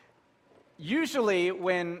Usually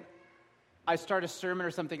when I start a sermon or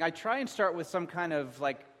something, I try and start with some kind of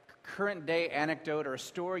current day anecdote or a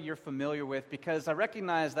story you're familiar with, because I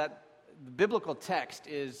recognize that the biblical text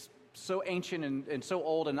is so ancient and so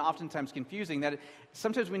old and oftentimes confusing that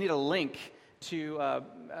sometimes we need a link to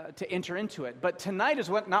enter into it. But tonight is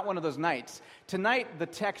not one of those nights. Tonight, the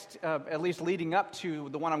text, at least leading up to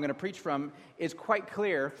the one I'm going to preach from, is quite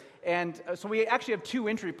clear. And so we actually have two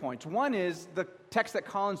entry points. One is the text that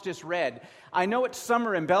Collins just read. I know it's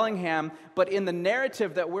summer in Bellingham, but in the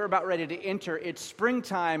narrative that we're about ready to enter, it's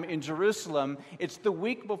springtime in Jerusalem. It's the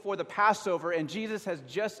week before the Passover, and Jesus has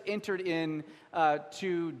just entered in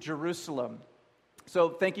to Jerusalem. So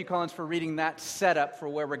thank you, Collins, for reading that setup for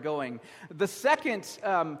where we're going. The second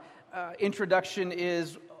introduction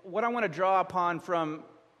is what I want to draw upon from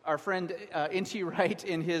our friend N.T. Wright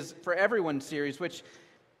in his For Everyone series, which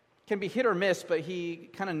can be hit or miss, but he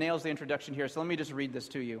kind of nails the introduction here. So let me just read this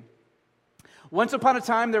to you. Once upon a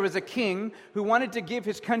time, there was a king who wanted to give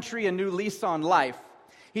his country a new lease on life.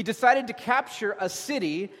 He decided to capture a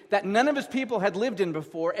city that none of his people had lived in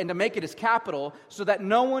before and to make it his capital so that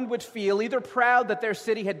no one would feel either proud that their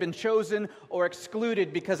city had been chosen or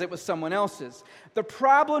excluded because it was someone else's. The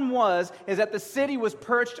problem is that the city was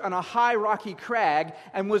perched on a high rocky crag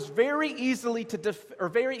and was very easy to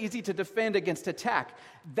defend against attack.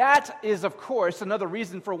 That is, of course, another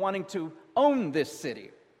reason for wanting to own this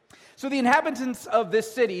city. So the inhabitants of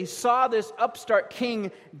this city saw this upstart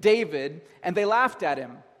King David, and they laughed at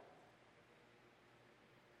him.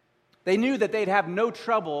 They knew that they'd have no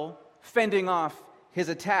trouble fending off his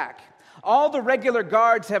attack. All the regular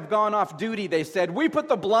guards have gone off duty, they said. We put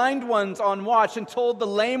the blind ones on watch and told the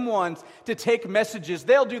lame ones to take messages.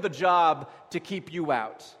 They'll do the job to keep you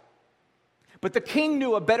out. But the king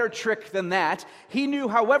knew a better trick than that. He knew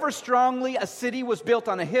however strongly a city was built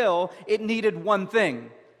on a hill, it needed one thing: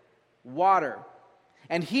 water.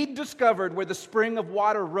 And he discovered where the spring of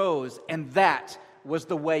water rose, and that was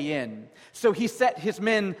the way in. So he set his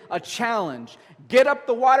men a challenge. Get up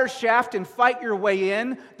the water shaft and fight your way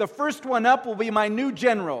in. The first one up will be my new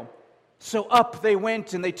general. So up they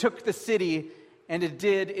went, and they took the city, and it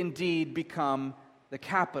did indeed become the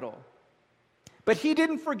capital. But he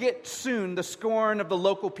didn't forget soon the scorn of the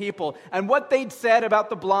local people and what they'd said about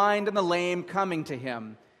the blind and the lame coming to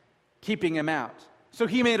him, keeping him out. So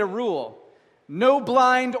he made a rule. No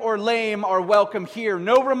blind or lame are welcome here.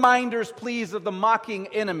 No reminders, please, of the mocking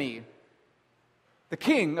enemy. The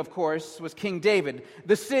king, of course, was King David.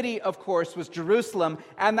 The city, of course, was Jerusalem.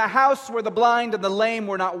 And the house where the blind and the lame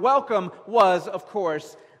were not welcome was, of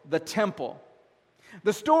course, the temple.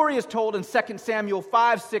 The story is told in 2 Samuel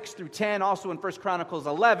 5, 6 through 10, also in 1 Chronicles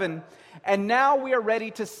 11. And now we are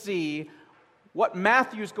ready to see what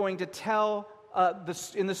Matthew is going to tell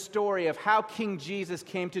in the story of how King Jesus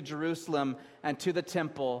came to Jerusalem and to the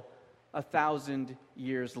temple 1,000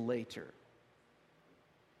 years later.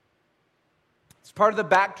 It's part of the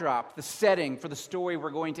backdrop, the setting for the story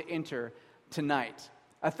we're going to enter tonight.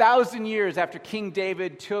 1,000 years after King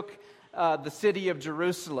David took the city of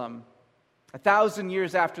Jerusalem, 1,000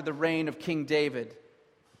 years after the reign of King David,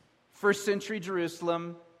 first century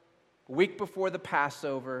Jerusalem, a week before the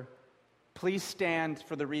Passover. Please stand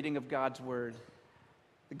for the reading of God's Word.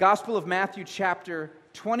 The Gospel of Matthew, chapter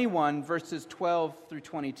 21, verses 12 through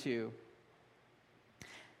 22.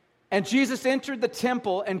 And Jesus entered the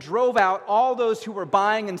temple and drove out all those who were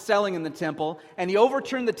buying and selling in the temple, and he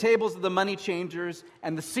overturned the tables of the money changers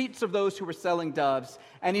and the seats of those who were selling doves.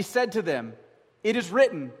 And he said to them, "It is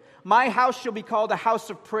written, 'My house shall be called a house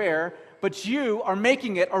of prayer,' but you are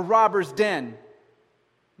making it a robber's den."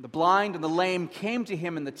 The blind and the lame came to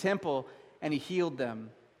him in the temple, and he healed them.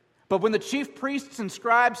 But when the chief priests and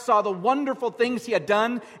scribes saw the wonderful things he had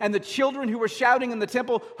done, and the children who were shouting in the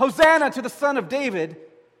temple, "Hosanna to the Son of David,"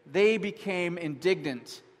 they became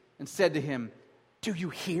indignant and said to him, "Do you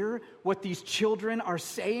hear what these children are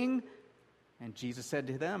saying?" And Jesus said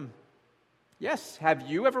to them, "Yes, have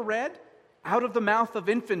you ever read? Out of the mouth of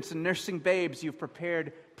infants and nursing babes you've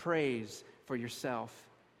prepared praise for yourself."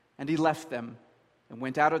 And he left them and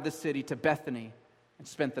went out of the city to Bethany and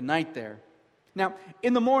spent the night there. Now,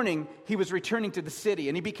 in the morning, he was returning to the city,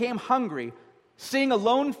 and he became hungry. Seeing a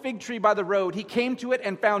lone fig tree by the road, he came to it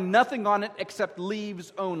and found nothing on it except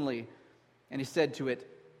leaves only. And he said to it,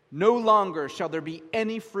 "No longer shall there be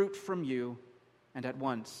any fruit from you." And at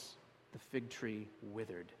once the fig tree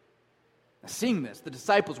withered. Now, seeing this, the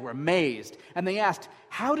disciples were amazed, and they asked,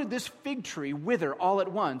 "How did this fig tree wither all at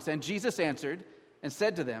once?" And Jesus answered and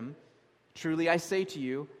said to them, "Truly I say to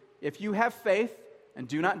you, if you have faith and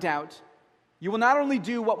do not doubt, you will not only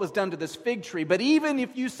do what was done to this fig tree, but even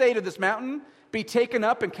if you say to this mountain, be taken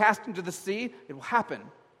up and cast into the sea, it will happen.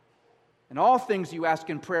 And all things you ask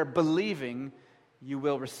in prayer, believing, you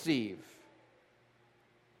will receive.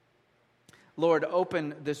 Lord,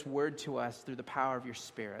 open this word to us through the power of your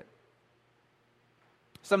Spirit.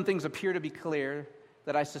 Some things appear to be clear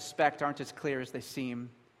that I suspect aren't as clear as they seem.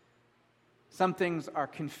 Some things are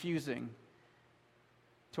confusing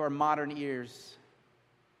to our modern ears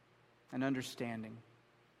and understanding.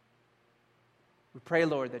 We pray,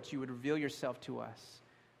 Lord, that you would reveal yourself to us,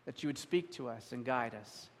 that you would speak to us and guide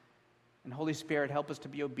us. And Holy Spirit, help us to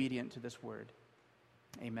be obedient to this word.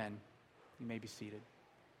 Amen. You may be seated.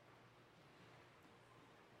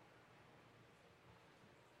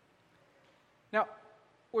 Now,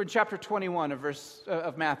 we're in chapter 21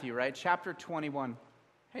 of Matthew, right? Chapter 21.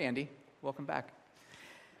 Hey, Andy. Welcome back.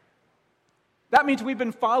 That means we've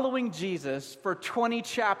been following Jesus for 20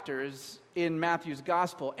 chapters in Matthew's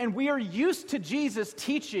gospel, and we are used to Jesus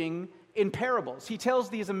teaching in parables. He tells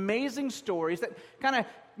these amazing stories that kind of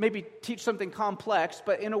maybe teach something complex,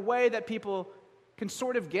 but in a way that people can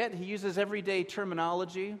sort of get. He uses everyday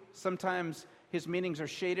terminology. Sometimes his meanings are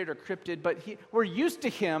shaded or cryptid, but we're used to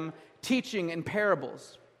him teaching in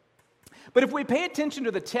parables. But if we pay attention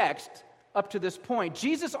to the text up to this point,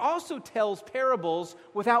 Jesus also tells parables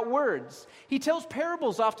without words. He tells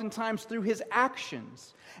parables oftentimes through his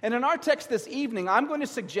actions. And in our text this evening, I'm going to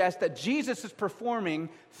suggest that Jesus is performing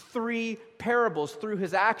 3 parables through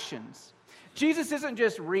his actions. Jesus isn't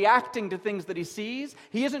just reacting to things that he sees.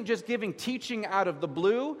 He isn't just giving teaching out of the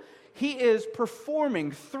blue. He is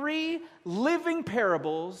performing 3 living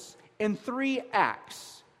parables in 3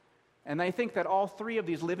 acts. And I think that all 3 of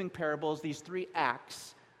these living parables, these 3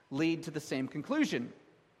 acts, lead to the same conclusion.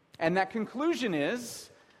 And that conclusion is,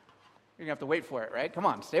 you're going to have to wait for it, right? Come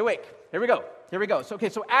on, stay awake. Here we go.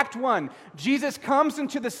 So Act 1, Jesus comes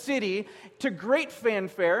into the city to great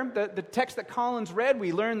fanfare. The text that Collins read,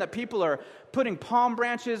 we learn that people are putting palm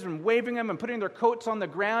branches and waving them and putting their coats on the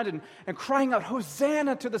ground and crying out,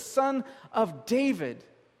 Hosanna to the Son of David.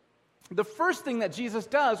 The first thing that Jesus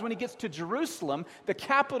does when he gets to Jerusalem, the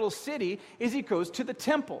capital city, is he goes to the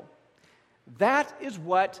temple. That is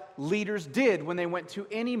what leaders did when they went to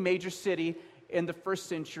any major city in the first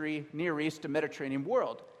century Near East and Mediterranean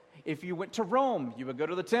world. If you went to Rome, you would go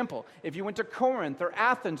to the temple. If you went to Corinth or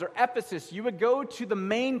Athens or Ephesus, you would go to the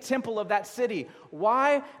main temple of that city.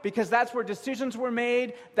 Why? Because that's where decisions were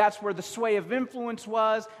made, that's where the sway of influence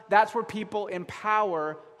was, that's where people in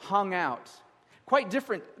power hung out. Quite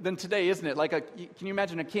different than today, isn't it? Can you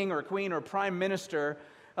imagine a king or a queen or a prime minister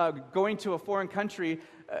going to a foreign country?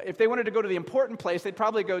 If they wanted to go to the important place, they'd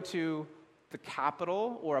probably go to the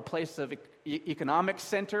capital or a place of economic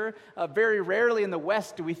center. Very rarely in the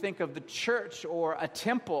West do we think of the church or a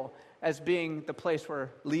temple as being the place where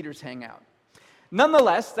leaders hang out.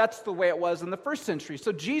 Nonetheless, that's the way it was in the first century.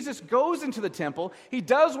 So Jesus goes into the temple. He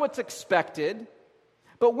does what's expected.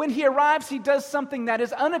 But when he arrives, he does something that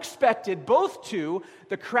is unexpected, both to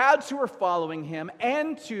the crowds who are following him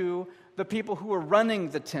and to the people who are running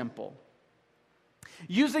the temple.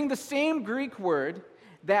 Using the same Greek word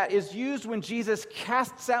that is used when Jesus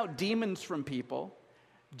casts out demons from people,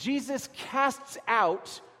 Jesus casts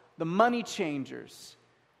out the money changers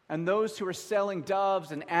and those who are selling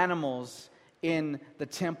doves and animals in the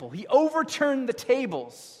temple. He overturned the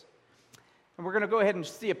tables. And we're going to go ahead and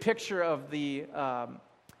see a picture of the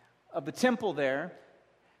temple there.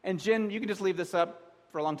 And Jen, you can just leave this up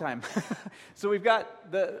for a long time. So we've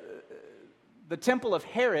got the temple of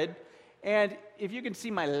Herod. And if you can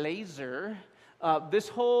see my laser, this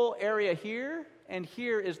whole area here and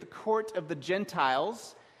here is the court of the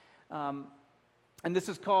Gentiles. And this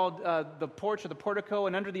is called the porch or the portico.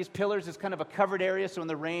 And under these pillars is kind of a covered area, so in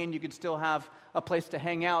the rain you could still have a place to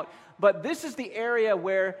hang out. But this is the area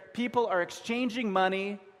where people are exchanging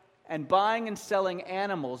money and buying and selling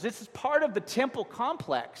animals. This is part of the temple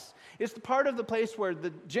complex. It's the part of the place where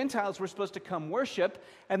the Gentiles were supposed to come worship.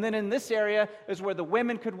 And then in this area is where the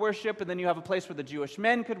women could worship. And then you have a place where the Jewish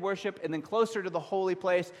men could worship. And then closer to the holy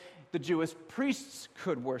place, the Jewish priests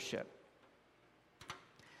could worship.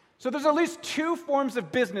 So there's at least 2 forms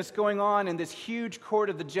of business going on in this huge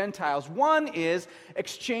court of the Gentiles. One is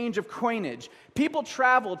exchange of coinage. People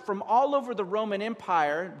traveled from all over the Roman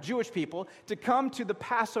Empire, Jewish people, to come to the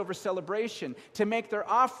Passover celebration, to make their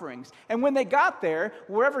offerings. And when they got there,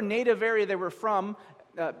 wherever native area they were from,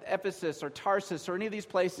 Ephesus or Tarsus or any of these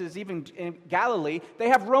places, even in Galilee, they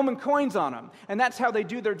have Roman coins on them. And that's how they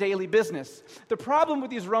do their daily business. The problem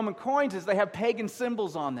with these Roman coins is they have pagan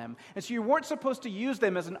symbols on them. And so you weren't supposed to use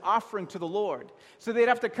them as an offering to the Lord. So they'd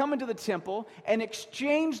have to come into the temple and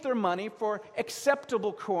exchange their money for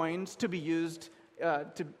acceptable coins to be used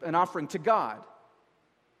an offering to God.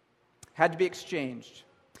 Had to be exchanged.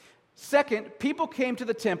 Second, people came to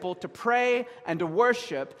the temple to pray and to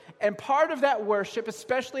worship, and part of that worship,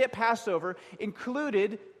 especially at Passover,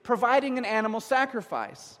 included providing an animal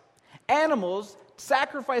sacrifice. Animals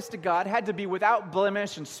sacrificed to God had to be without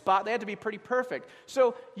blemish and spot. They had to be pretty perfect.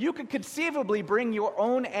 So you could conceivably bring your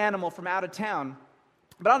own animal from out of town.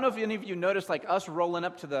 But I don't know if any of you noticed, like us rolling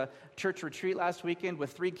up to the church retreat last weekend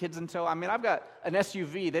with 3 kids in tow. I mean, I've got an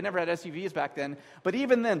SUV. They never had SUVs back then. But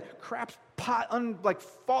even then, crap's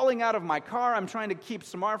falling out of my car. I'm trying to keep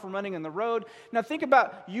Samar from running in the road. Now think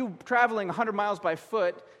about you traveling 100 miles by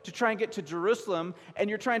foot to try and get to Jerusalem, and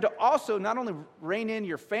you're trying to also not only rein in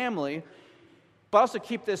your family, but also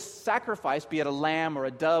keep this sacrifice, be it a lamb or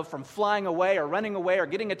a dove, from flying away or running away or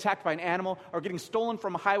getting attacked by an animal or getting stolen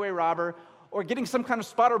from a highway robber or getting some kind of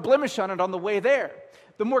spot or blemish on it on the way there.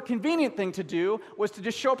 The more convenient thing to do was to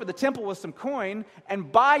just show up at the temple with some coin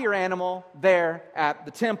and buy your animal there at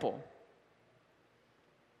the temple.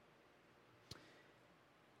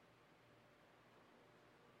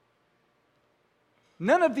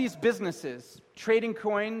 None of these businesses, trading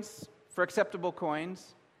coins for acceptable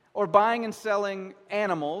coins, or buying and selling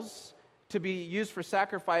animals to be used for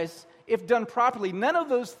sacrifice, if done properly, none of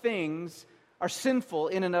those things are sinful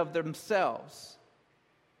in and of themselves.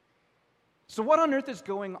 So what on earth is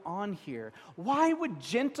going on here? Why would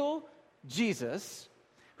gentle Jesus,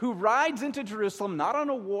 who rides into Jerusalem not on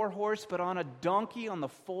a war horse but on a donkey, on the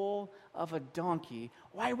foal of a donkey,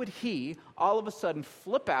 why would he all of a sudden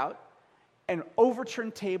flip out and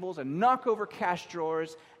overturn tables and knock over cash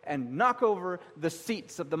drawers and knock over the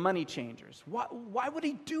seats of the money changers? Why would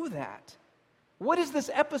he do that? What is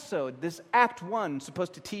this episode, this Act 1,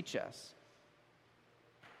 supposed to teach us?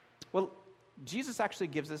 Well, Jesus actually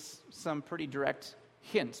gives us some pretty direct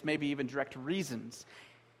hints, maybe even direct reasons.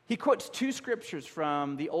 He quotes 2 scriptures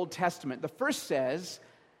from the Old Testament. The first says,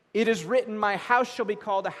 "It is written, my house shall be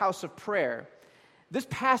called a house of prayer." This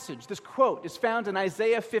passage, this quote, is found in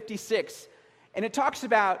Isaiah 56, and it talks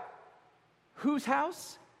about whose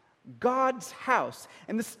house? God's house.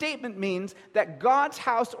 And the statement means that God's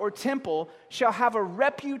house or temple shall have a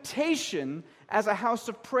reputation as a house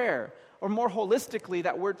of prayer. Or more holistically,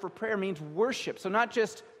 that word for prayer means worship. So not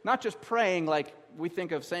just praying like we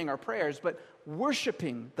think of saying our prayers, but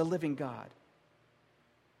worshiping the living God.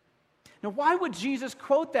 Now, why would Jesus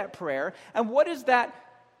quote that prayer? And what does that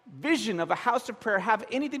vision of a house of prayer have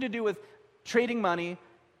anything to do with trading money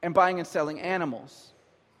and buying and selling animals?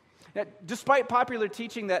 Now, despite popular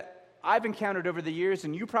teaching that I've encountered over the years,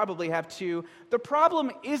 and you probably have too, the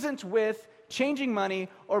problem isn't with changing money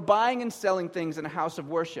or buying and selling things in a house of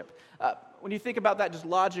worship. When you think about that just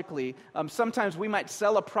logically, sometimes we might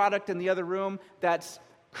sell a product in the other room that's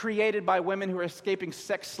created by women who are escaping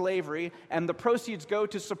sex slavery, and the proceeds go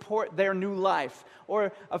to support their new life.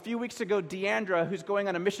 Or a few weeks ago, Deandra, who's going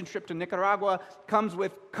on a mission trip to Nicaragua, comes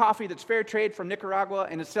with coffee that's fair trade from Nicaragua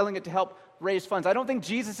and is selling it to help raise funds. I don't think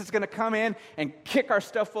Jesus is going to come in and kick our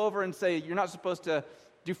stuff over and say, you're not supposed to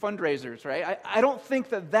do fundraisers, right? I don't think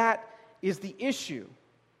that is the issue.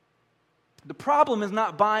 The problem is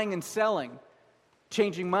not buying and selling,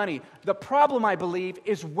 changing money. The problem, I believe,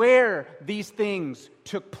 is where these things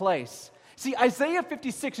took place. See, Isaiah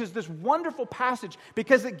 56 is this wonderful passage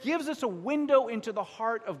because it gives us a window into the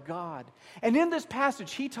heart of God. And in this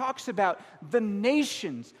passage, he talks about the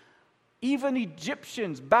nations, even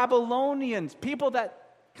Egyptians, Babylonians, people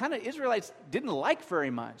that kind of Israelites didn't like very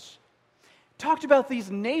much. Talked about these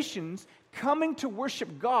nations coming to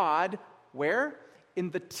worship God, where? In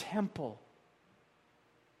the temple.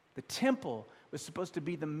 The temple was supposed to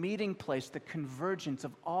be the meeting place, the convergence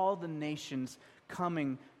of all the nations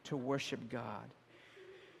coming to worship God.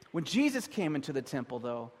 When Jesus came into the temple,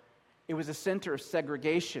 though, it was a center of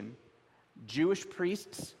segregation. Jewish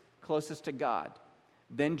priests closest to God,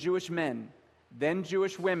 then Jewish men, then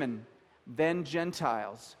Jewish women, then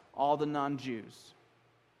Gentiles, all the non-Jews.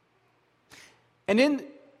 And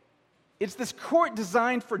it's this court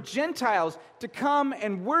designed for Gentiles to come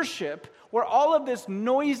and worship, where all of this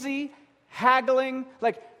noisy, haggling,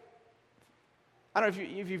 like, I don't know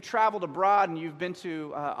if you've traveled abroad and you've been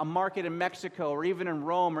to a market in Mexico or even in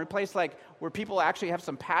Rome or a place like where people actually have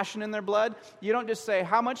some passion in their blood. You don't just say,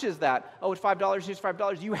 how much is that? Oh, it's $5, here's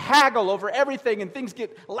 $5. You haggle over everything and things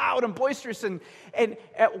get loud and boisterous. And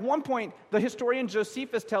at one point, the historian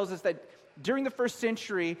Josephus tells us that during the first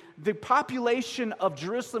century, the population of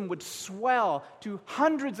Jerusalem would swell to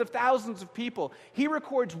hundreds of thousands of people. He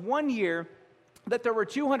records one year that there were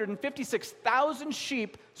 256,000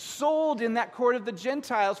 sheep sold in that court of the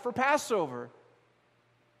Gentiles for Passover.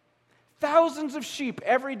 Thousands of sheep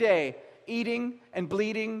every day eating and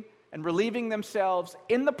bleeding and relieving themselves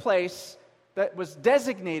in the place that was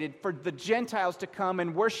designated for the Gentiles to come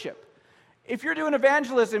and worship. If you're doing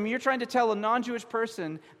evangelism, you're trying to tell a non-Jewish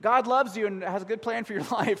person, God loves you and has a good plan for your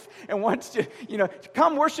life and wants to,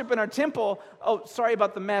 come worship in our temple. Oh, sorry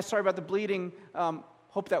about the mess, sorry about the bleeding.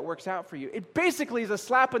 Hope that works out for you. It basically is a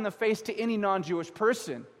slap in the face to any non-Jewish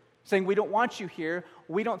person, saying, we don't want you here.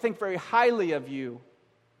 We don't think very highly of you.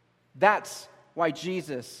 That's why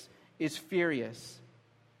Jesus is furious.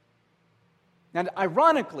 And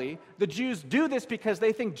ironically, the Jews do this because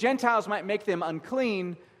they think Gentiles might make them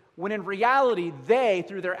unclean, when in reality, they,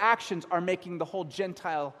 through their actions, are making the whole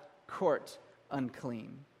Gentile court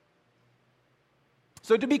unclean.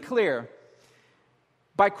 So to be clear,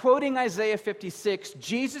 by quoting Isaiah 56,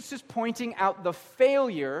 Jesus is pointing out the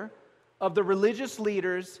failure of the religious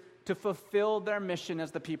leaders to fulfill their mission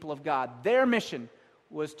as the people of God. Their mission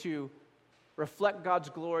was to reflect God's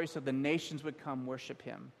glory so the nations would come worship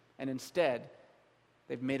Him. And instead,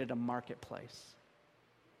 they've made it a marketplace.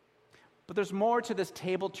 But there's more to this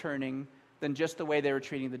table turning than just the way they were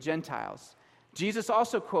treating the Gentiles. Jesus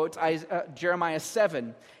also quotes Jeremiah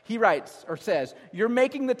 7. He writes or says, "You're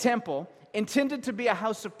making the temple, intended to be a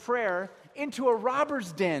house of prayer, into a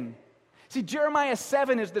robber's den." See, Jeremiah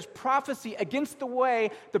 7 is this prophecy against the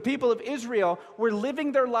way the people of Israel were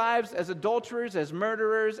living their lives as adulterers, as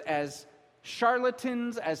murderers, as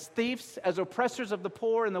charlatans, as thieves, as oppressors of the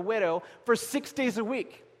poor and the widow for 6 days a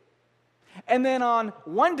week. And then on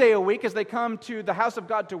one day a week, as they come to the house of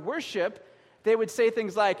God to worship, they would say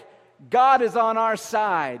things like, God is on our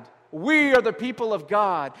side. We are the people of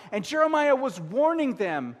God. And Jeremiah was warning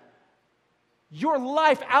them, your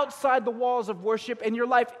life outside the walls of worship and your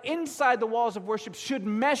life inside the walls of worship should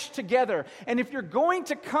mesh together. And if you're going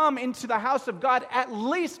to come into the house of God, at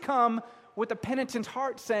least come with a penitent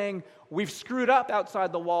heart saying, we've screwed up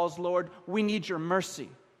outside the walls, Lord. We need your mercy.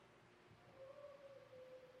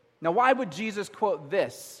 Now, why would Jesus quote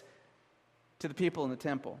this to the people in the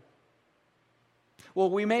temple?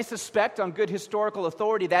 Well, we may suspect on good historical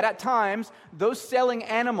authority that at times those selling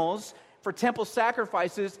animals for temple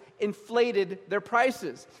sacrifices inflated their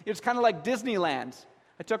prices. It's kind of like Disneyland.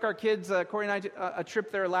 I took our kids, Corey and I, a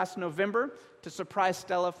trip there last November to surprise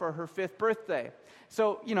Stella for her 5th birthday.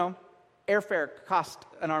 So, airfare cost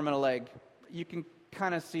an arm and a leg. You can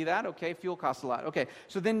kind of see that. Okay, fuel costs a lot. Okay,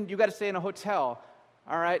 so then you got to stay in a hotel.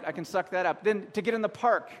 All right, I can suck that up. Then to get in the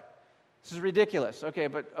park, this is ridiculous. Okay,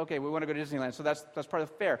 we want to go to Disneyland, so that's part of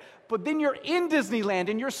the fare. But then you're in Disneyland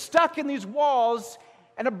and you're stuck in these walls,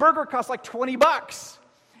 and a burger costs like $20.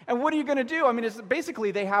 And what are you going to do? I mean, it's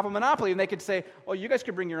basically they have a monopoly, and they could say, "Oh, you guys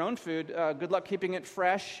could bring your own food. Good luck keeping it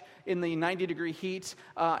fresh in the 90-degree heat,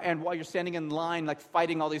 and while you're standing in line, like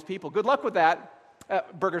fighting all these people. Good luck with that.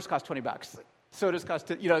 Burgers cost $20. Sodas cost,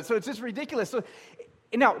 so it's just ridiculous. So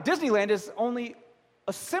now Disneyland is only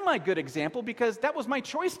a semi-good example because that was my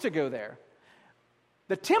choice to go there.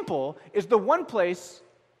 The temple is the one place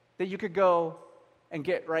that you could go and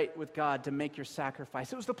get right with God to make your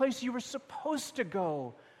sacrifice. It was the place you were supposed to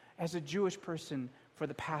go as a Jewish person for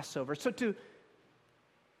the Passover. So to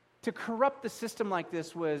corrupt the system like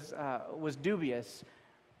this was dubious.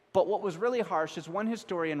 But what was really harsh is one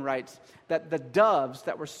historian writes that the doves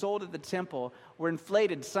that were sold at the temple were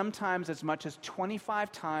inflated sometimes as much as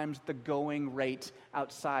 25 times the going rate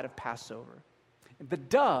outside of Passover. The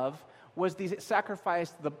dove was the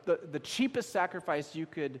sacrifice, the cheapest sacrifice you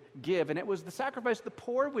could give, and it was the sacrifice the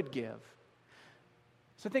poor would give.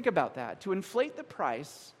 So think about that. To inflate the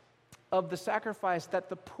price of the sacrifice that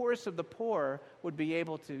the poorest of the poor would be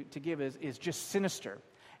able to give is just sinister.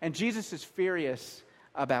 And Jesus is furious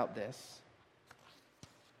about this.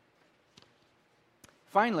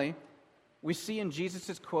 Finally, we see in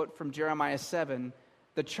Jesus' quote from Jeremiah 7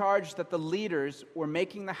 the charge that the leaders were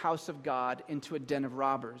making the house of God into a den of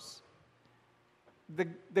robbers.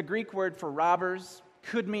 The Greek word for robbers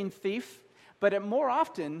could mean thief, but it more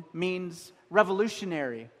often means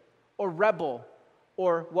revolutionary or rebel,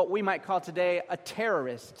 or what we might call today a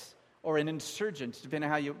terrorist or an insurgent,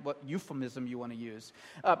 depending on what euphemism you want to use.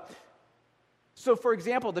 So, for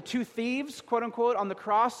example, the two thieves, quote unquote, on the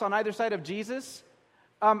cross on either side of Jesus,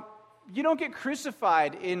 you don't get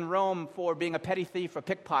crucified in Rome for being a petty thief or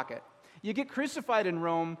pickpocket. You get crucified in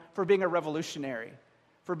Rome for being a revolutionary,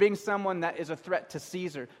 for being someone that is a threat to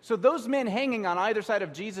Caesar. So those men hanging on either side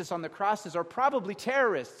of Jesus on the crosses are probably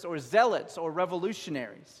terrorists or zealots or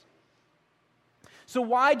revolutionaries. So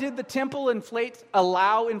why did the temple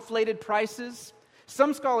allow inflated prices?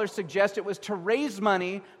 Some scholars suggest it was to raise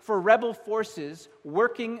money for rebel forces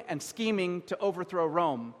working and scheming to overthrow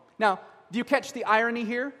Rome. Now, do you catch the irony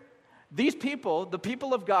here? These people, the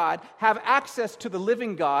people of God, have access to the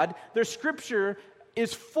living God. Their scripture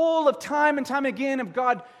is full of time and time again of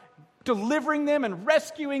God delivering them and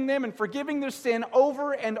rescuing them and forgiving their sin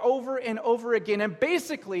over and over and over again. And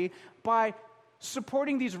basically, by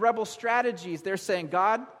supporting these rebel strategies, they're saying,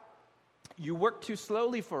 God, you work too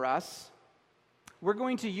slowly for us. We're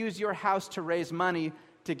going to use your house to raise money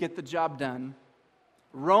to get the job done.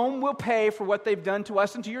 Rome will pay for what they've done to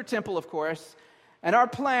us and to your temple, of course. And our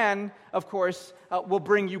plan, of course, will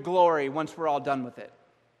bring you glory once we're all done with it.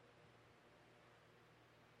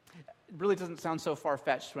 It really doesn't sound so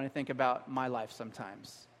far-fetched when I think about my life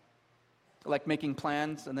sometimes. Like making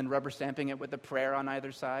plans and then rubber stamping it with a prayer on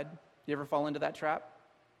either side. You ever fall into that trap?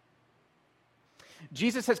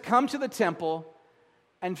 Jesus has come to the temple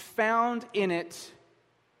and found in it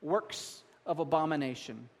works of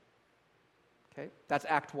abomination. Okay, that's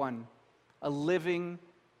Act 1, a living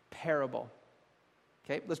parable.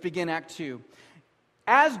 Okay, let's begin Act 2.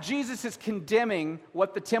 As Jesus is condemning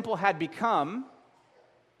what the temple had become,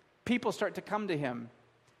 people start to come to him.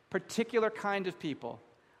 Particular kind of people,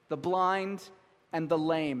 the blind and the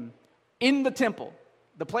lame, in the temple,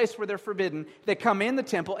 the place where they're forbidden. They come in the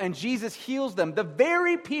temple and Jesus heals them. The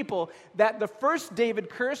very people that the first David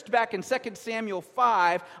cursed back in 2 Samuel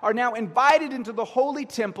 5 are now invited into the holy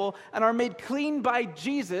temple and are made clean by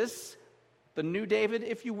Jesus, the new David,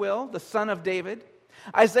 if you will, the son of David.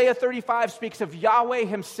 Isaiah 35 speaks of Yahweh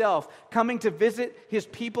himself coming to visit his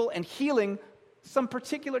people and healing some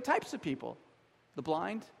particular types of people, the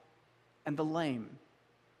blind and the lame.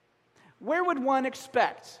 Where would one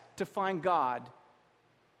expect to find God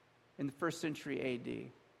in the first century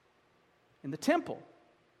A.D.? In the temple.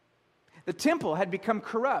 The temple had become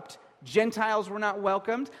corrupt. Gentiles were not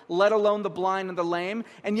welcomed, let alone the blind and the lame.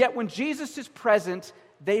 And yet when Jesus is present,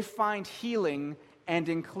 they find healing and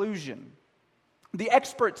inclusion. The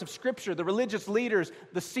experts of Scripture, the religious leaders,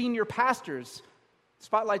 the senior pastors,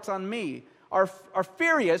 spotlight's on me, are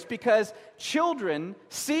furious because children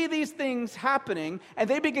see these things happening and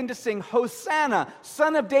they begin to sing, Hosanna,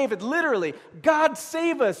 Son of David, literally, God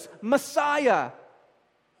save us, Messiah.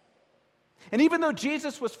 And even though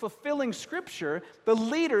Jesus was fulfilling Scripture, the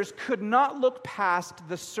leaders could not look past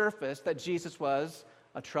the surface that Jesus was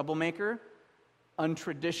a troublemaker,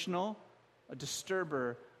 untraditional, a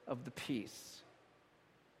disturber of the peace.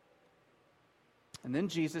 And then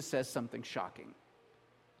Jesus says something shocking.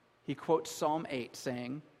 He quotes Psalm 8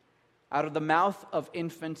 saying, out of the mouth of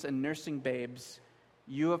infants and nursing babes,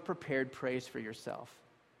 you have prepared praise for yourself.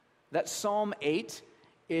 That Psalm 8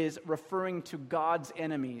 is referring to God's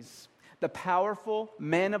enemies. The powerful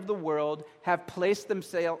men of the world have placed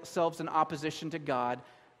themselves in opposition to God,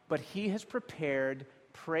 but he has prepared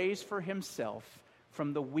praise for himself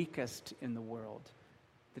from the weakest in the world,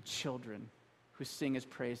 the children who sing his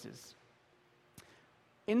praises.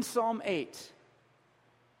 In Psalm 8,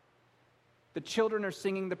 the children are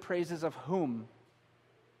singing the praises of whom?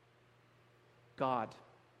 God.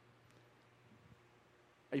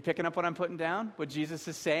 Are you picking up what I'm putting down? What Jesus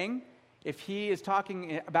is saying? If he is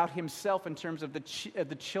talking about himself in terms of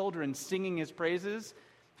the children singing his praises,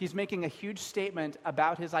 he's making a huge statement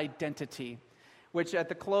about his identity, which at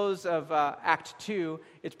the close of Act 2,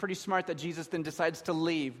 it's pretty smart that Jesus then decides to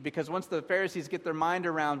leave, because once the Pharisees get their mind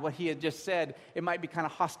around what he had just said, it might be kind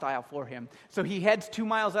of hostile for him. So he heads 2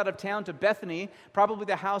 miles out of town to Bethany, probably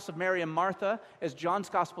the house of Mary and Martha, as John's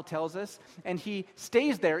gospel tells us, and he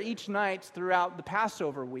stays there each night throughout the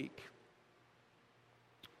Passover week.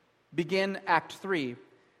 Begin Act 3.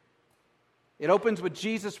 It opens with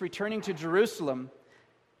Jesus returning to Jerusalem.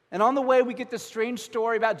 And on the way, we get this strange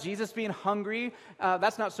story about Jesus being hungry.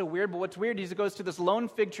 That's not so weird, but what's weird is he goes to this lone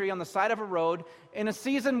fig tree on the side of a road in a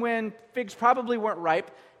season when figs probably weren't ripe.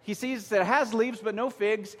 He sees that it has leaves but no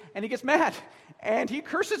figs, and he gets mad. And he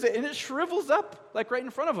curses it, and it shrivels up, like right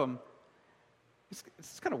in front of him.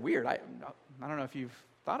 It's kind of weird. I don't know if you've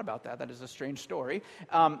thought about that. That is a strange story.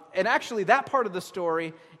 And actually, that part of the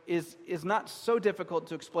story is not so difficult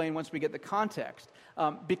to explain once we get the context.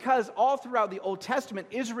 Because all throughout the Old Testament,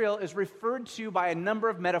 Israel is referred to by a number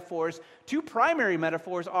of metaphors. 2 primary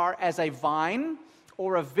metaphors are as a vine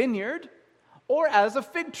or a vineyard or as a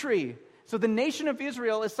fig tree. So the nation of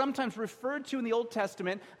Israel is sometimes referred to in the Old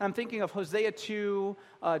Testament. I'm thinking of Hosea 2,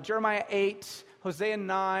 Jeremiah 8, Hosea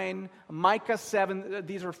 9, Micah 7.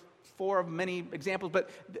 These are 4 of many examples, but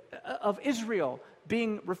of Israel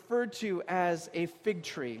being referred to as a fig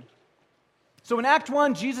tree. So in Act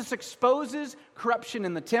 1, Jesus exposes corruption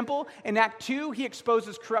in the temple. In Act 2, he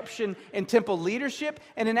exposes corruption in temple leadership.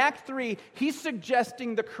 And in Act 3, he's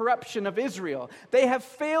suggesting the corruption of Israel. They have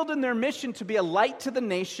failed in their mission to be a light to the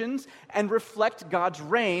nations and reflect God's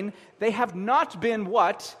reign. They have not been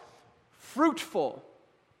what? Fruitful.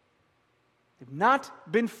 They've not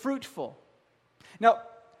been fruitful. Now,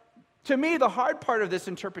 to me, the hard part of this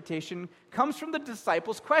interpretation comes from the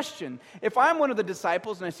disciples' question. If I'm one of the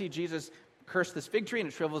disciples and I see Jesus curse this fig tree and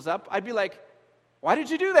it shrivels up, I'd be like, why did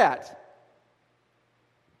you do that?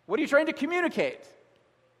 What are you trying to communicate?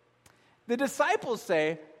 The disciples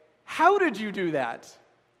say, how did you do that?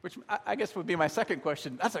 Which I guess would be my second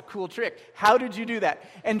question. That's a cool trick. How did you do that?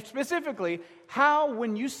 And specifically, how,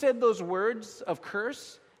 when you said those words of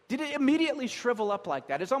curse, did it immediately shrivel up like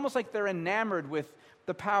that? It's almost like they're enamored with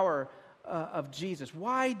the power of Jesus.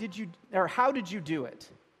 Why did you, or how did you do it?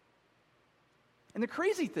 And the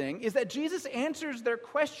crazy thing is that Jesus answers their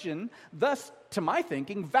question, thus, to my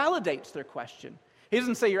thinking, validates their question. He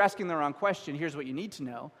doesn't say, you're asking the wrong question, here's what you need to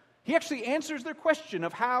know. He actually answers their question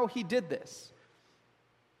of how he did this.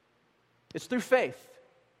 It's through faith,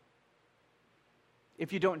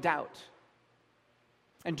 if you don't doubt.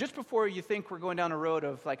 And just before you think we're going down a road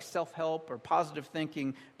of like self-help or positive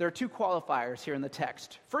thinking, there are two qualifiers here in the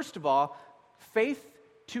text. First of all, faith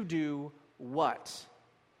to do what?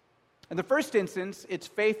 In the first instance, it's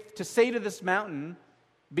faith to say to this mountain,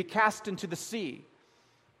 be cast into the sea.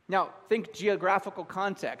 Now, think geographical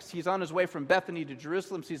context. He's on his way from Bethany to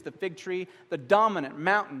Jerusalem, sees the fig tree. The dominant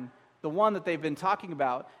mountain, the one that they've been talking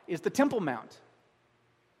about, is the Temple Mount.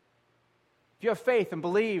 If you have faith and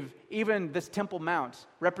believe, even this Temple Mount,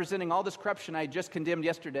 representing all this corruption I just condemned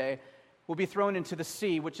yesterday, will be thrown into the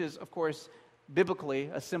sea, which is, of course,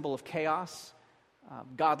 biblically a symbol of chaos,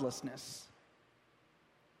 godlessness.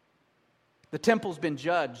 The temple's been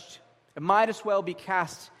judged. It might as well be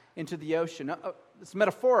cast into the ocean. It's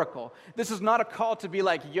metaphorical. This is not a call to be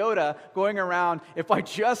like Yoda going around, if I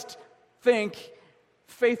just think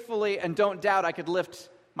faithfully and don't doubt, I could lift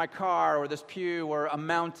my car or this pew or a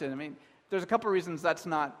mountain. I mean, there's a couple of reasons that's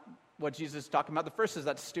not what Jesus is talking about. The first is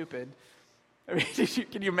that's stupid. I mean,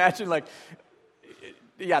 can you imagine, like,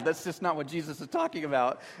 yeah, that's just not what Jesus is talking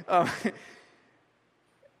about.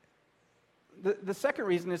 The second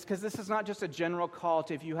reason is because this is not just a general call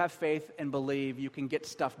to, if you have faith and believe, you can get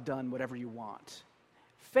stuff done, whatever you want.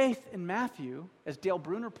 Faith in Matthew, as Dale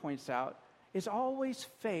Bruner points out, is always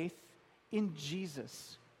faith in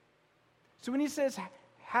Jesus. So when he says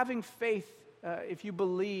having faith, if you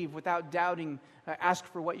believe without doubting, ask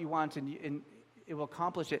for what you want and it will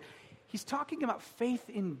accomplish it, he's talking about faith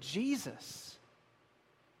in Jesus,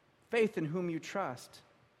 faith in whom you trust.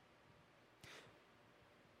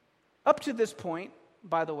 Up to this point,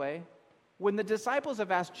 by the way, when the disciples have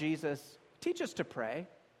asked Jesus, teach us to pray,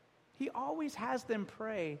 he always has them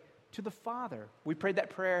pray to the Father. We prayed that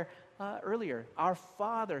prayer earlier, our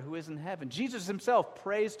Father who is in heaven. Jesus himself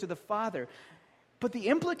prays to the Father. But the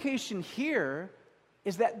implication here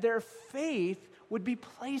is that their faith would be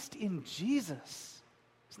placed in Jesus.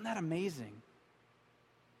 Isn't that amazing?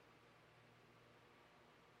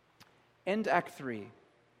 End Act 3.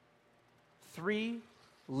 3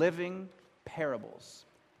 living parables.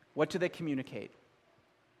 What do they communicate?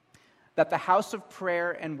 That the house of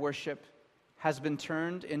prayer and worship has been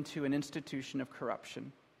turned into an institution of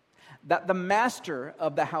corruption. That the master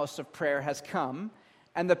of the house of prayer has come,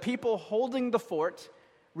 and the people holding the fort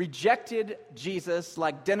rejected Jesus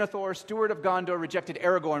like Denethor, steward of Gondor, rejected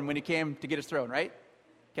Aragorn when he came to get his throne, right?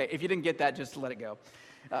 Okay, if you didn't get that, just let it go.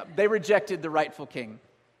 They rejected the rightful king.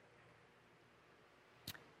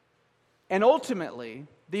 And ultimately,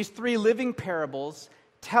 these 3 living parables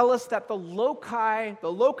tell us that the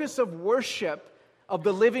locus of worship of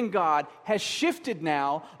the living God has shifted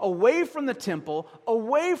now away from the temple,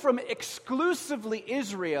 away from exclusively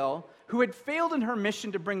Israel, who had failed in her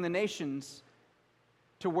mission to bring the nations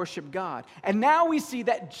to worship God. And now we see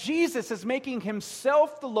that Jesus is making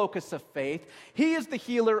himself the locus of faith. He is the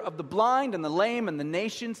healer of the blind and the lame and the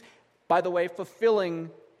nations. By the way, fulfilling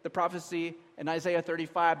the prophecy in Isaiah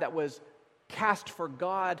 35 that was cast for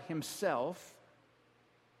God himself.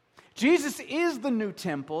 Jesus is the new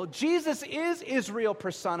temple. Jesus is Israel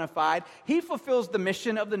personified. He fulfills the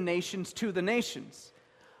mission of the nations to the nations.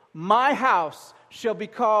 My house shall be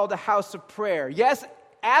called a house of prayer. Yes,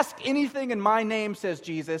 ask anything in my name, says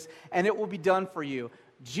Jesus, and it will be done for you.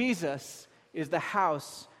 Jesus is the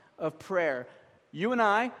house of prayer. You and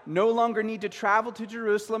I no longer need to travel to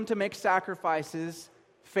Jerusalem to make sacrifices.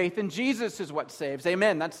 Faith in Jesus is what saves.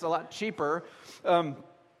 Amen. That's a lot cheaper.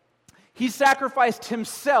 He sacrificed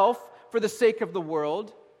himself for the sake of the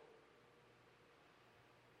world.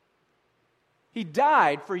 He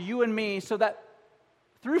died for you and me so that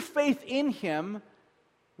through faith in him,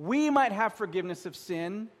 we might have forgiveness of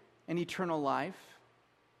sin and eternal life.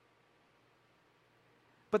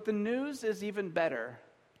 But the news is even better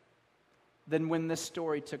than when this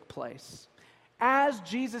story took place. As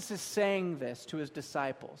Jesus is saying this to his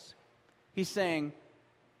disciples, he's saying,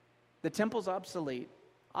 the temple's obsolete.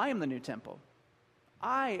 I am the new temple.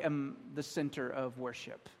 I am the center of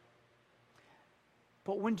worship.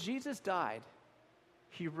 But when Jesus died,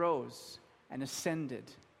 he rose and ascended.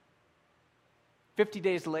 50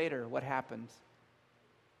 days later, what happened?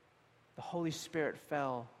 The Holy Spirit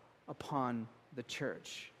fell upon the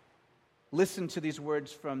church. Listen to these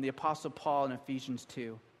words from the Apostle Paul in Ephesians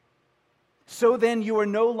 2. So then you are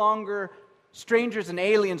no longer strangers and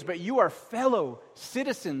aliens, but you are fellow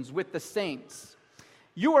citizens with the saints.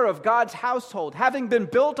 You are of God's household, having been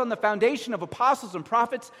built on the foundation of apostles and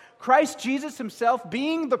prophets, Christ Jesus himself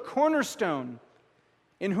being the cornerstone,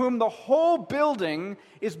 in whom the whole building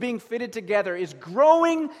is being fitted together, is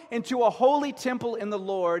growing into a holy temple in the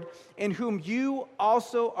Lord, in whom you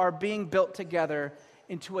also are being built together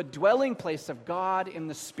into a dwelling place of God in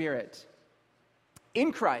the Spirit.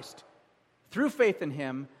 In Christ, through faith in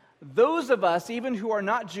him, those of us, even who are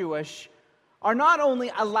not Jewish, are not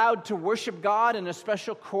only allowed to worship God in a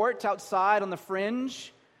special court outside on the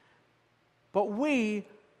fringe, but we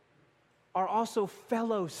are also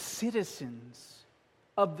fellow citizens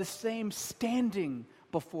of the same standing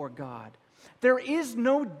before God. There is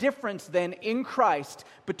no difference then in Christ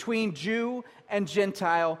between Jew and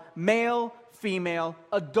Gentile, male, female,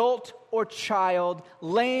 adult or child,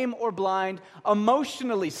 lame or blind,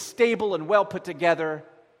 emotionally stable and well put together,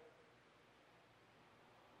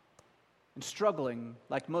 and struggling,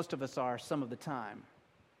 like most of us are some of the time,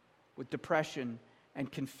 with depression and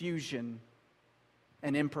confusion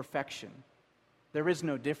and imperfection. There is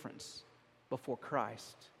no difference before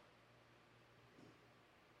Christ.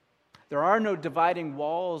 There are no dividing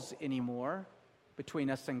walls anymore between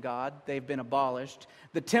us and God. They've been abolished.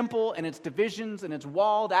 The temple and its divisions and its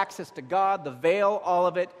walled access to God, the veil, all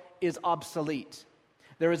of it is obsolete.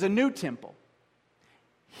 There is a new temple.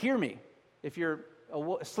 Hear me. If you're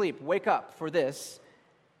asleep, wake up for this.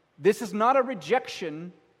 This is not a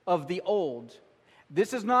rejection of the old.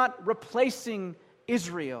 This is not replacing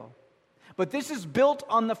Israel. But this is built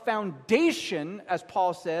on the foundation, as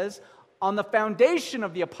Paul says, on the foundation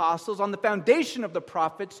of the apostles, on the foundation of the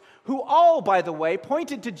prophets, who all, by the way,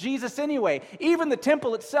 pointed to Jesus anyway. Even the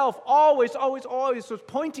temple itself always was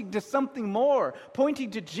pointing to something more,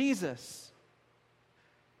 pointing to Jesus,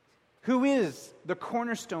 who is the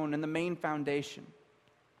cornerstone and the main foundation.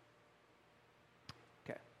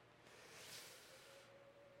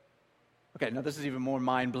 Okay, now this is even more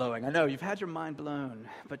mind-blowing. I know you've had your mind blown,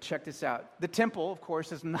 but check this out. The temple, of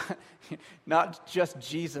course, is not just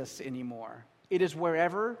Jesus anymore. It is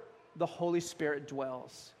wherever the Holy Spirit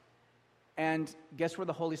dwells. And guess where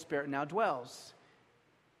the Holy Spirit now dwells?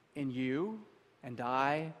 In you and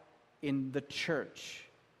I, in the church.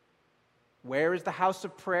 Where is the house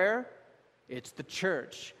of prayer? It's the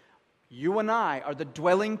church. You and I are the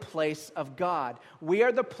dwelling place of God. We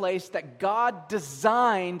are the place that God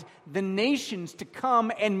designed the nations to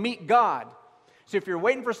come and meet God. So if you're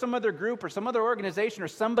waiting for some other group or some other organization or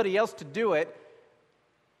somebody else to do it,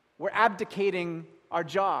 we're abdicating our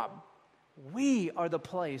job. We are the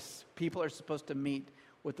place people are supposed to meet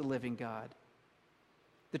with the living God.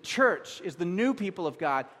 The church is the new people of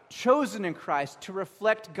God, chosen in Christ to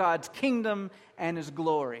reflect God's kingdom and his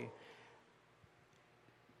glory.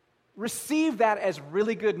 Receive that as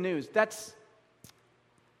really good news. That's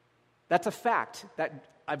a fact that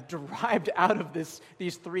I've derived out of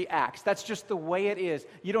these three acts. That's just the way it is.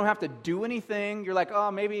 You don't have to do anything. You're like, oh,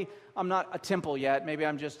 maybe I'm not a temple yet. Maybe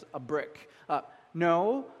I'm just a brick.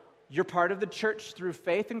 No, you're part of the church through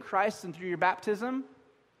faith in Christ and through your baptism.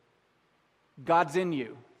 God's in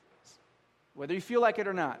you, whether you feel like it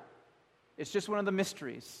or not. It's just one of the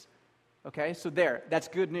mysteries. Okay, so that's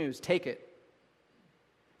good news. Take it.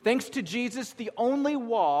 Thanks to Jesus, the only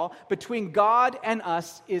wall between God and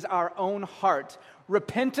us is our own heart.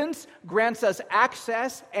 Repentance grants us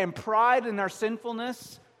access, and pride in our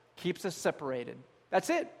sinfulness keeps us separated. That's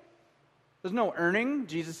it. There's no earning.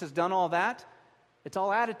 Jesus has done all that. It's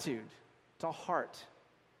all attitude. It's all heart.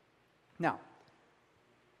 Now,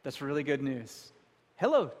 that's really good news.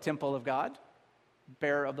 Hello, temple of God,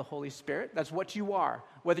 bearer of the Holy Spirit. That's what you are.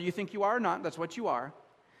 Whether you think you are or not, that's what you are.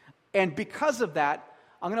 And because of that,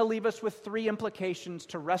 I'm going to leave us with three implications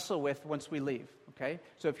to wrestle with once we leave, okay?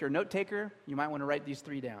 So if you're a note taker, you might want to write these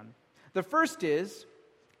three down. The first is,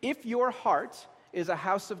 if your heart is a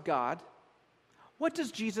house of God, What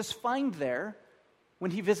does Jesus find there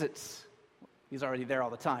when he visits? He's already there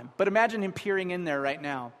all the time, but imagine him peering in there right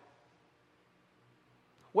now.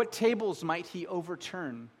 What tables might he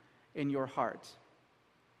overturn in your heart?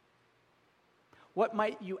 What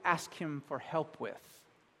might you ask him for help with?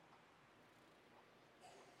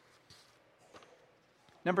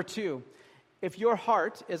 Number 2, if your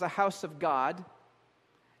heart is a house of God,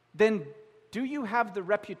 then do you have the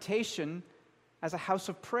reputation as a house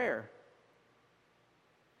of prayer?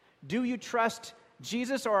 Do you trust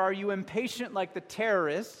Jesus, or are you impatient like the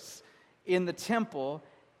terrorists in the temple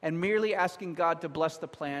and merely asking God to bless the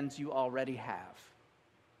plans you already have?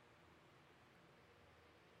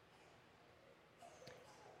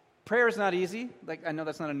 Prayer is not easy. I know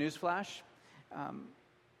that's not a newsflash.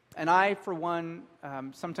 And I, for one,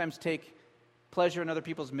 sometimes take pleasure in other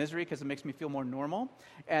people's misery because it makes me feel more normal.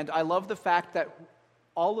 And I love the fact that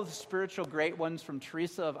all of the spiritual great ones, from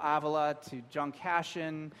Teresa of Avila to John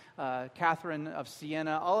Cassian, Catherine of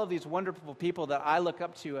Siena, all of these wonderful people that I look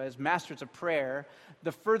up to as masters of prayer,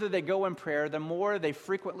 the further they go in prayer, the more they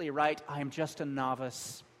frequently write, "I am just a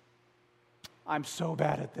novice. I'm so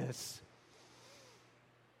bad at this."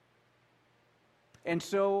 And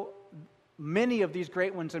so many of these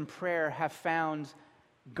great ones in prayer have found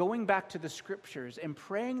going back to the scriptures and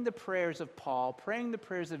praying the prayers of Paul, praying the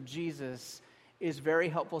prayers of Jesus is very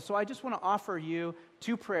helpful. So I just want to offer you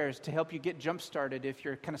 2 prayers to help you get jump-started if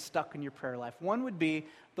you're kind of stuck in your prayer life. One would be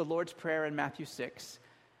the Lord's Prayer in Matthew 6.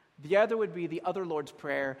 The other would be the other Lord's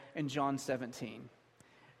Prayer in John 17.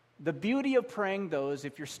 The beauty of praying those,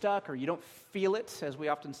 if you're stuck or you don't feel it, as we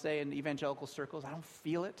often say in evangelical circles, I don't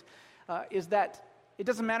feel it, is that it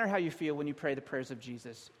doesn't matter how you feel when you pray the prayers of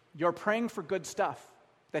Jesus. You're praying for good stuff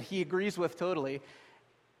that he agrees with totally,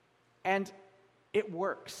 and it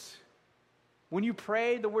works. When you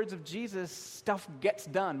pray the words of Jesus, stuff gets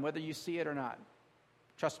done, whether you see it or not.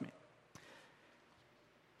 Trust me.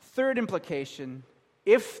 Third implication,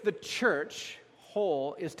 if the church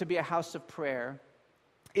whole is to be a house of prayer,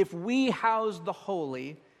 if we house the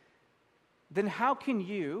holy, then how can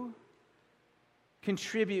you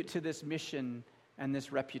contribute to this mission and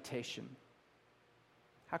this reputation?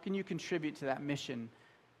 How can you contribute to that mission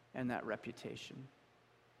and that reputation?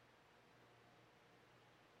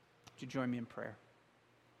 Would you join me in prayer?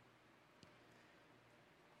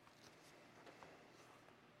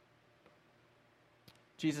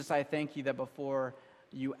 Jesus, I thank you that before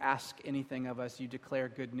you ask anything of us, you declare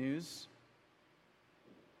good news.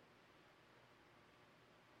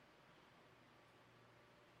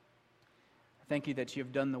 Thank you that you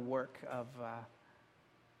have done the work of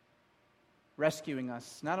rescuing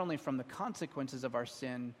us, not only from the consequences of our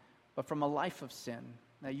sin, but from a life of sin.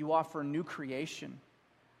 That you offer new creation,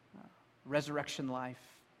 resurrection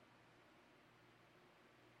life.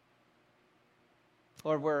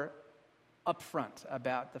 Lord, we're upfront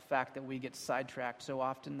about the fact that we get sidetracked so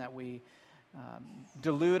often, that we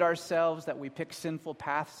delude ourselves, that we pick sinful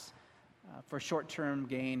paths for short-term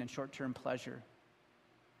gain and short-term pleasure.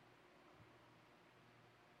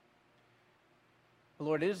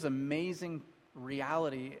 Lord, it is an amazing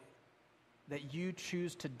reality that you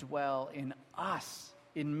choose to dwell in us,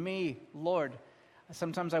 in me, Lord.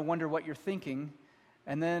 Sometimes I wonder what you're thinking,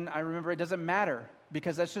 and then I remember it doesn't matter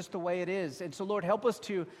because that's just the way it is. And so, Lord, help us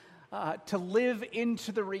to live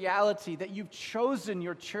into the reality that you've chosen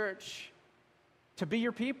your church to be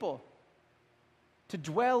your people, to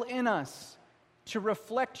dwell in us, to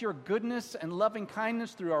reflect your goodness and loving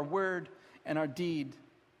kindness through our word and our deed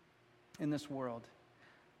in this world.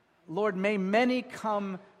 Lord, may many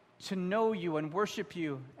come to know you and worship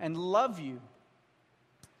you and love you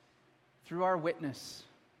through our witness.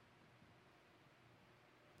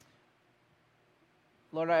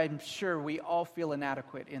 Lord, I'm sure we all feel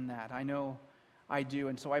inadequate in that. I know I do.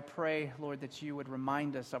 And so I pray, Lord, that you would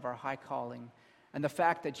remind us of our high calling and the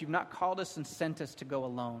fact that you've not called us and sent us to go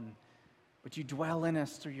alone, but you dwell in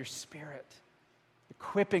us through your Spirit,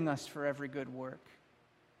 equipping us for every good work.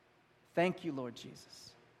 Thank you, Lord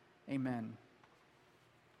Jesus. Amen.